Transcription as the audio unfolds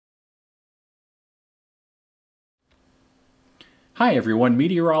Hi everyone,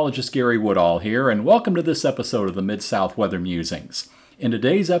 meteorologist Gary Woodall here, and welcome to this episode of the Mid-South Weather Musings. In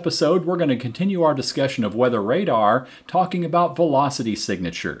today's episode, we're going to continue our discussion of weather radar, talking about velocity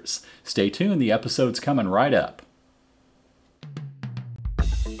signatures. Stay tuned, the episode's coming right up.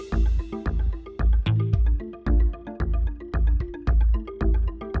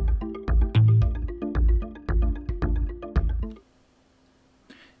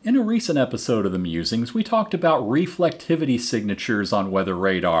 In a recent episode of the Musings, we talked about reflectivity signatures on weather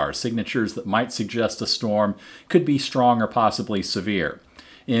radar, signatures that might suggest a storm could be strong or possibly severe.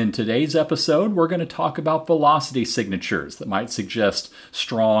 In today's episode, we're going to talk about velocity signatures that might suggest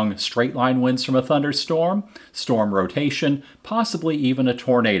strong straight-line winds from a thunderstorm, storm rotation, possibly even a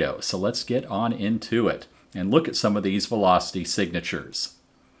tornado. So let's get on into it and look at some of these velocity signatures.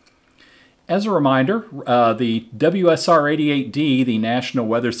 As a reminder, the WSR-88D, the National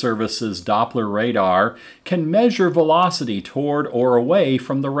Weather Service's Doppler radar, can measure velocity toward or away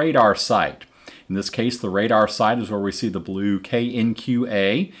from the radar site. In this case, the radar site is where we see the blue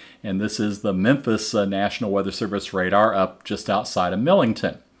KNQA, and this is the Memphis National Weather Service radar up just outside of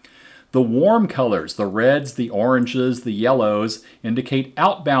Millington. The warm colors, the reds, the oranges, the yellows, indicate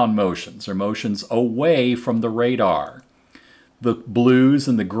outbound motions, or motions away from the radar. The blues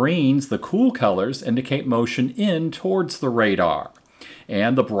and the greens, the cool colors, indicate motion in towards the radar.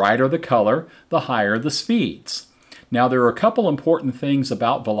 And the brighter the color, the higher the speeds. Now there are a couple important things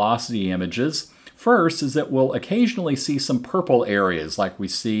about velocity images. First is that we'll occasionally see some purple areas like we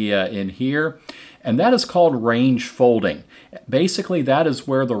see in here, and that is called range folding. Basically, that is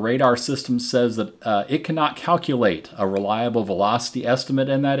where the radar system says that it cannot calculate a reliable velocity estimate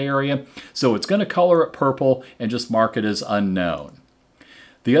in that area, so it's going to color it purple and just mark it as unknown.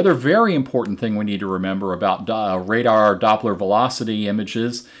 The other very important thing we need to remember about radar Doppler velocity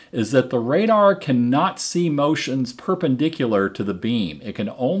images is that the radar cannot see motions perpendicular to the beam. It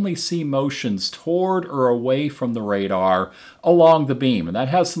can only see motions toward or away from the radar along the beam, and that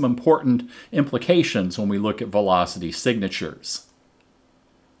has some important implications when we look at velocity signatures.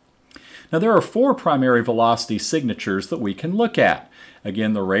 Now there are four primary velocity signatures that we can look at.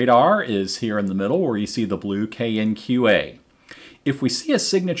 Again, the radar is here in the middle where you see the blue KNQA. If we see a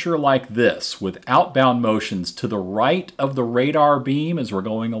signature like this with outbound motions to the right of the radar beam as we're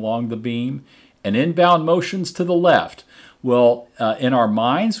going along the beam and inbound motions to the left, well, in our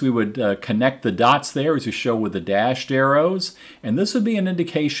minds we would connect the dots there as we show with the dashed arrows, and this would be an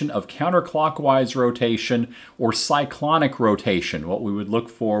indication of counterclockwise rotation or cyclonic rotation, what we would look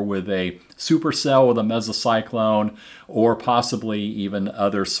for with a supercell with a mesocyclone or possibly even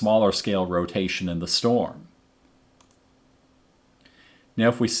other smaller scale rotation in the storm. Now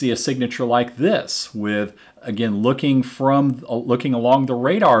if we see a signature like this with, again, looking along the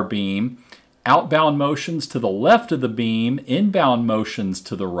radar beam, outbound motions to the left of the beam, inbound motions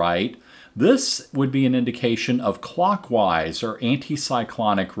to the right, this would be an indication of clockwise or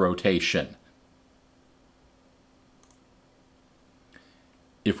anticyclonic rotation.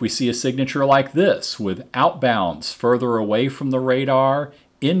 If we see a signature like this with outbounds further away from the radar,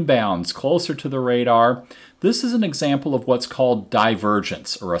 inbounds closer to the radar, this is an example of what's called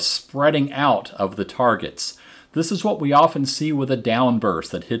divergence, or a spreading out of the targets. This is what we often see with a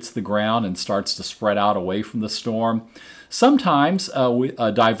downburst that hits the ground and starts to spread out away from the storm. Sometimes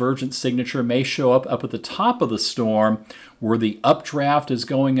a divergent signature may show up at the top of the storm where the updraft is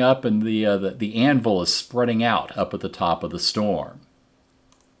going up and the anvil is spreading out up at the top of the storm.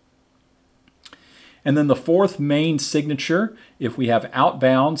 And then the fourth main signature, if we have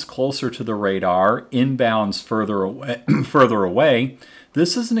outbounds closer to the radar, inbounds further away,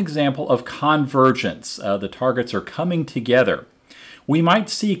 this is an example of convergence. The targets are coming together. We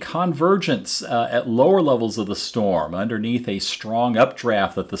might see convergence at lower levels of the storm, underneath a strong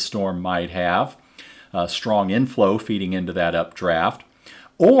updraft that the storm might have, strong inflow feeding into that updraft.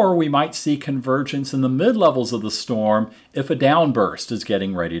 Or we might see convergence in the mid-levels of the storm if a downburst is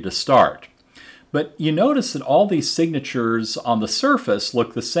getting ready to start. But you notice that all these signatures on the surface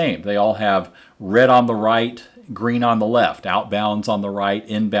look the same. They all have red on the right, green on the left, outbounds on the right,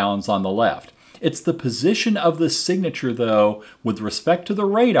 inbounds on the left. It's the position of the signature, though, with respect to the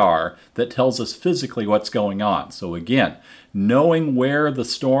radar that tells us physically what's going on. So again, knowing where the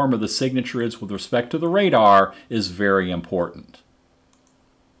storm or the signature is with respect to the radar is very important.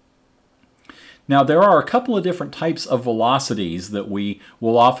 Now there are a couple of different types of velocities that we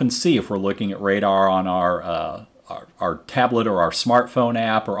will often see if we're looking at radar on our tablet or our smartphone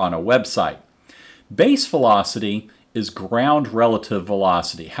app or on a website. Base velocity is ground relative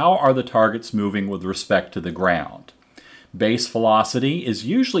velocity. How are the targets moving with respect to the ground? Base velocity is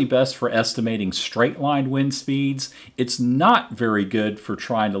usually best for estimating straight-line wind speeds. It's not very good for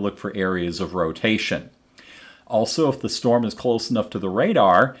trying to look for areas of rotation. Also, if the storm is close enough to the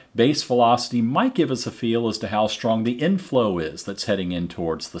radar, base velocity might give us a feel as to how strong the inflow is that's heading in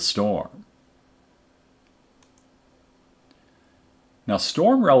towards the storm. Now,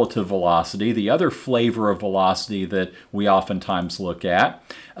 storm relative velocity, the other flavor of velocity that we oftentimes look at,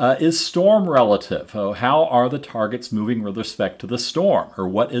 is storm relative. How are the targets moving with respect to the storm? Or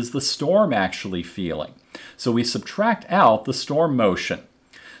what is the storm actually feeling? So we subtract out the storm motion.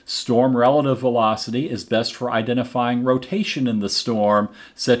 Storm relative velocity is best for identifying rotation in the storm,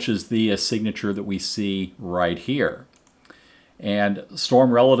 such as the signature that we see right here. And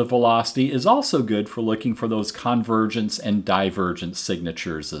storm relative velocity is also good for looking for those convergence and divergence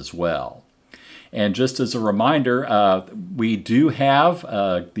signatures as well. And just as a reminder, we do have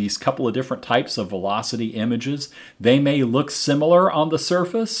these couple of different types of velocity images. They may look similar on the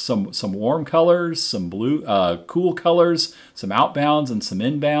surface, some warm colors, some blue, cool colors, some outbounds and some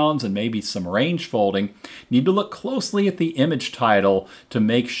inbounds, and maybe some range folding. You need to look closely at the image title to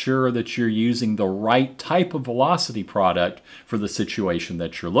make sure that you're using the right type of velocity product for the situation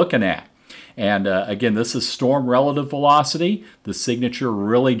that you're looking at. And again, this is storm relative velocity. The signature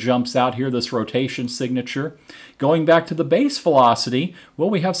really jumps out here, this rotation signature. Going back to the base velocity, well,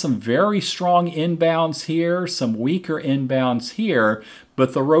 we have some very strong inbounds here, some weaker inbounds here,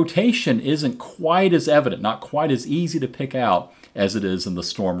 but the rotation isn't quite as evident, not quite as easy to pick out as it is in the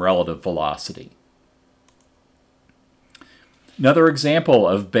storm relative velocity. Another example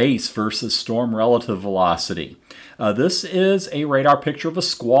of base versus storm relative velocity. This is a radar picture of a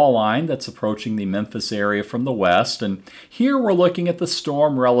squall line that's approaching the Memphis area from the west, and here we're looking at the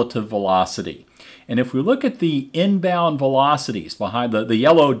storm relative velocity. And if we look at the inbound velocities behind the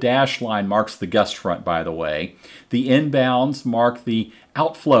yellow dashed line marks the gust front, by the way. The inbounds mark the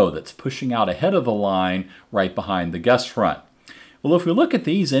outflow that's pushing out ahead of the line right behind the gust front. Well, if we look at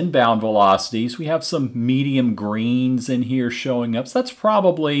these inbound velocities, we have some medium greens in here showing up. So that's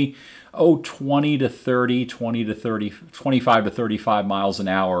probably, 20 to 30, 20 to 30, 25 to 35 miles an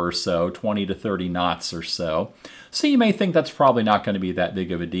hour or so, 20 to 30 knots or so. So you may think that's probably not going to be that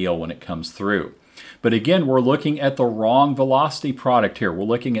big of a deal when it comes through. But again, we're looking at the wrong velocity product here. We're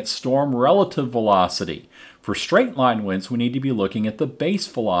looking at storm relative velocity. For straight line winds, we need to be looking at the base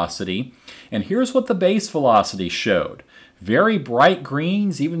velocity. And here's what the base velocity showed. Very bright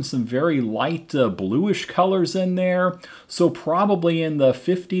greens, even some very light bluish colors in there. So probably in the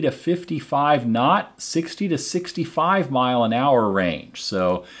 50 to 55 knot, 60 to 65 mile an hour range.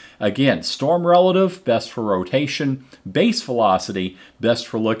 So again, storm relative, best for rotation. Base velocity, best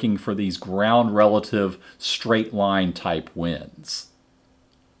for looking for these ground relative straight line type winds.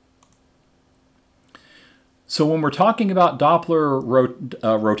 So when we're talking about Doppler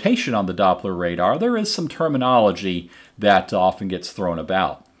rotation on the Doppler radar, there is some terminology that often gets thrown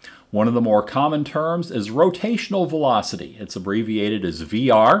about. One of the more common terms is rotational velocity. It's abbreviated as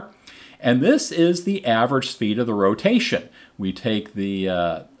VR, and this is the average speed of the rotation. We take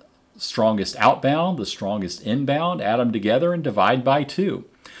the strongest outbound, the strongest inbound, add them together and divide by 2.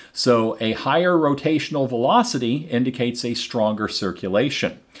 So a higher rotational velocity indicates a stronger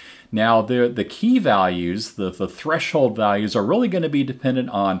circulation. Now, the key values, the threshold values, are really going to be dependent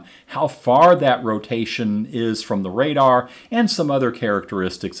on how far that rotation is from the radar and some other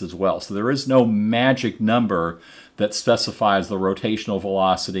characteristics as well. So there is no magic number that specifies the rotational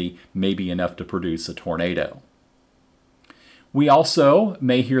velocity may be enough to produce a tornado. We also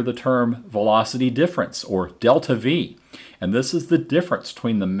may hear the term velocity difference, or delta V. And this is the difference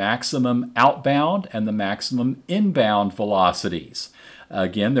between the maximum outbound and the maximum inbound velocities.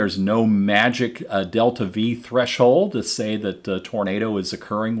 Again, there's no magic delta V threshold to say that a tornado is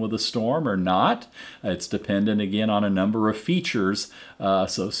occurring with a storm or not. It's dependent, again, on a number of features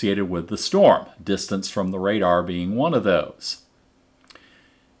associated with the storm, distance from the radar being one of those.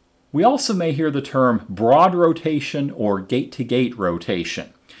 We also may hear the term broad rotation or gate-to-gate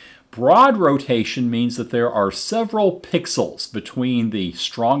rotation. Broad rotation means that there are several pixels between the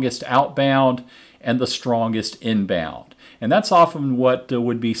strongest outbound and the strongest inbound. And that's often what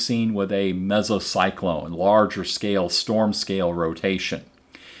would be seen with a mesocyclone, larger scale, storm scale rotation.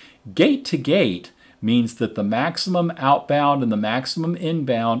 Gate to gate means that the maximum outbound and the maximum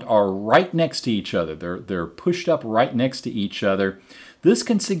inbound are right next to each other. They're pushed up right next to each other. This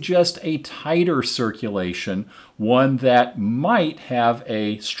can suggest a tighter circulation, one that might have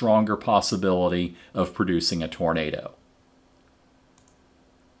a stronger possibility of producing a tornado.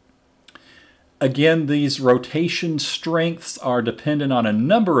 Again, these rotation strengths are dependent on a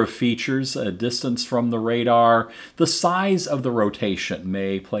number of features: distance from the radar. The size of the rotation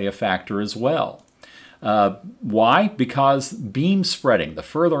may play a factor as well. Why? Because beam spreading. The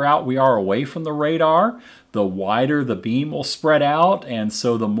further out we are away from the radar, the wider the beam will spread out, and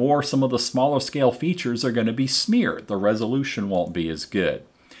so the more some of the smaller scale features are going to be smeared. The resolution won't be as good.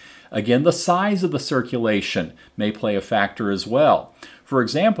 Again, the size of the circulation may play a factor as well. For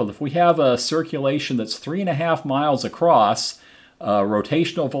example, if we have a circulation that's 3.5 miles across, a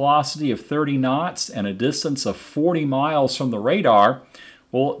rotational velocity of 30 knots, and a distance of 40 miles from the radar,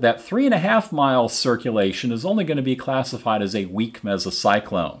 well, that 3.5 mile circulation is only going to be classified as a weak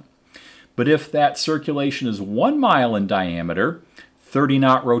mesocyclone. But if that circulation is 1 mile in diameter, 30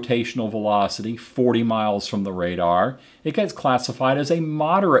 knot rotational velocity, 40 miles from the radar, it gets classified as a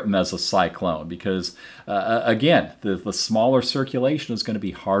moderate mesocyclone because, again, the smaller circulation is going to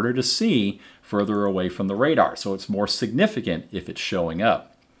be harder to see further away from the radar, so it's more significant if it's showing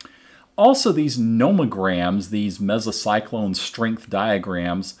up. Also, these nomograms, these mesocyclone strength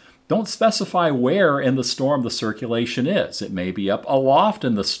diagrams, don't specify where in the storm the circulation is. It may be up aloft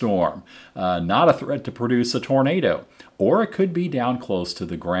in the storm, not a threat to produce a tornado, or it could be down close to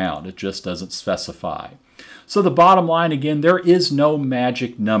the ground. It just doesn't specify. So the bottom line, again, there is no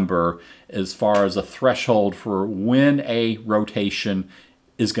magic number as far as a threshold for when a rotation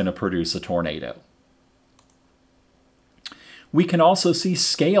is going to produce a tornado. We can also see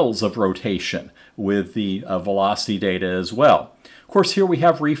scales of rotation with the velocity data as well. Of course, here we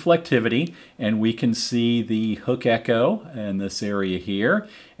have reflectivity, and we can see the hook echo in this area here,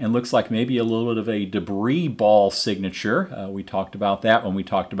 and looks like maybe a little bit of a debris ball signature. We talked about that when we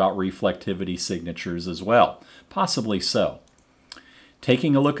talked about reflectivity signatures as well. Possibly so.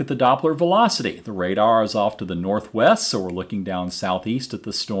 Taking a look at the Doppler velocity, the radar is off to the northwest, so we're looking down southeast at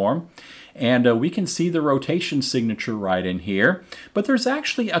the storm. And we can see the rotation signature right in here. But there's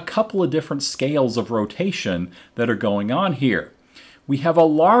actually a couple of different scales of rotation that are going on here. We have a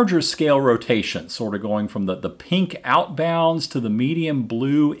larger scale rotation, sort of going from the pink outbounds to the medium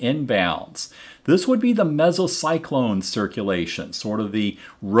blue inbounds. This would be the mesocyclone circulation, sort of the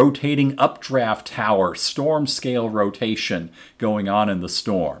rotating updraft tower, storm scale rotation going on in the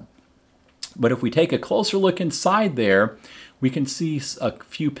storm. But if we take a closer look inside there, we can see a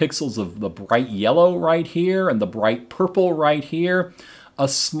few pixels of the bright yellow right here and the bright purple right here. A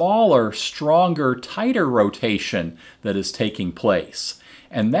smaller, stronger, tighter rotation that is taking place.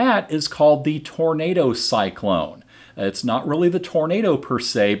 And that is called the tornado cyclone. It's not really the tornado per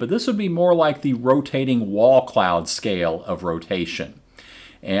se, but this would be more like the rotating wall cloud scale of rotation.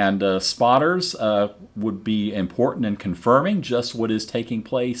 And spotters would be important in confirming just what is taking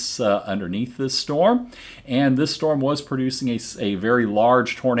place underneath this storm. And this storm was producing a very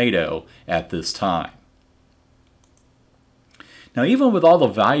large tornado at this time. Now, even with all the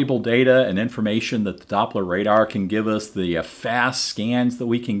valuable data and information that the Doppler radar can give us, the fast scans that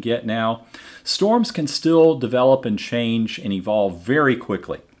we can get now, storms can still develop and change and evolve very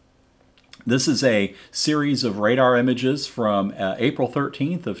quickly. This is a series of radar images from April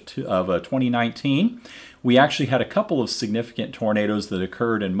 13th of 2019. We actually had a couple of significant tornadoes that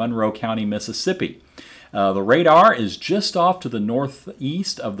occurred in Monroe County, Mississippi. The radar is just off to the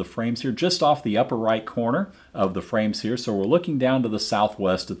northeast of the frames here, just off the upper right corner of the frames here. So we're looking down to the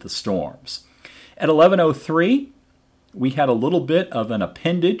southwest at the storms. At 11:03, we had a little bit of an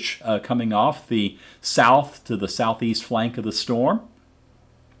appendage coming off the south to the southeast flank of the storm.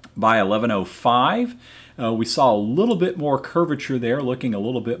 By 11:05, we saw a little bit more curvature there, looking a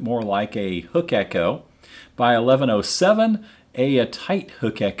little bit more like a hook echo. By 11:07, a tight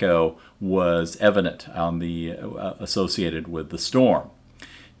hook echo was evident on the associated with the storm.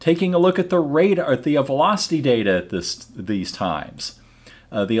 Taking a look at the radar, at the velocity data at these times.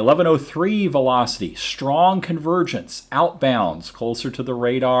 The 11:03 velocity, strong convergence, outbounds closer to the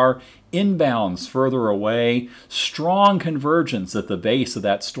radar, inbounds further away, strong convergence at the base of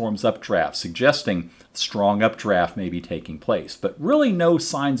that storm's updraft, suggesting strong updraft may be taking place, but really no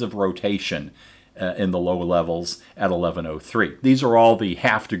signs of rotation in the lower levels at 11:03. These are all the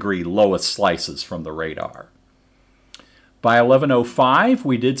half-degree lowest slices from the radar. By 11:05,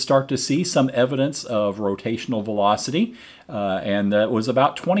 we did start to see some evidence of rotational velocity, and it was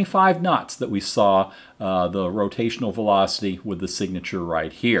about 25 knots that we saw the rotational velocity with the signature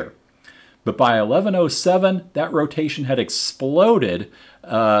right here. But by 11:07, that rotation had exploded,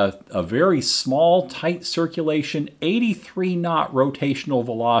 a very small, tight circulation, 83 knot rotational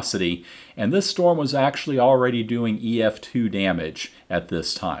velocity, and this storm was actually already doing EF2 damage at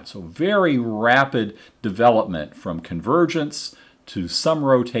this time. So very rapid development from convergence to some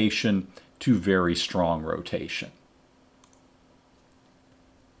rotation to very strong rotation.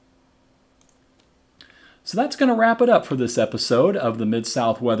 So that's going to wrap it up for this episode of the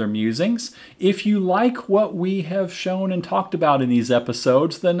Mid-South Weather Musings. If you like what we have shown and talked about in these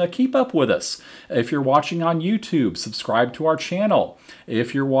episodes, then keep up with us. If you're watching on YouTube, subscribe to our channel.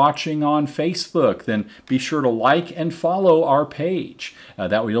 If you're watching on Facebook, then be sure to like and follow our page.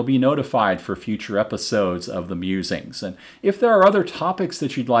 That way you'll be notified for future episodes of the Musings. And if there are other topics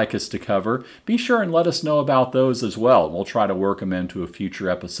that you'd like us to cover, be sure and let us know about those as well. We'll try to work them into a future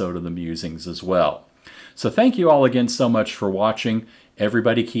episode of the Musings as well. So thank you all again so much for watching.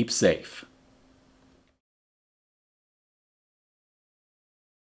 Everybody keep safe.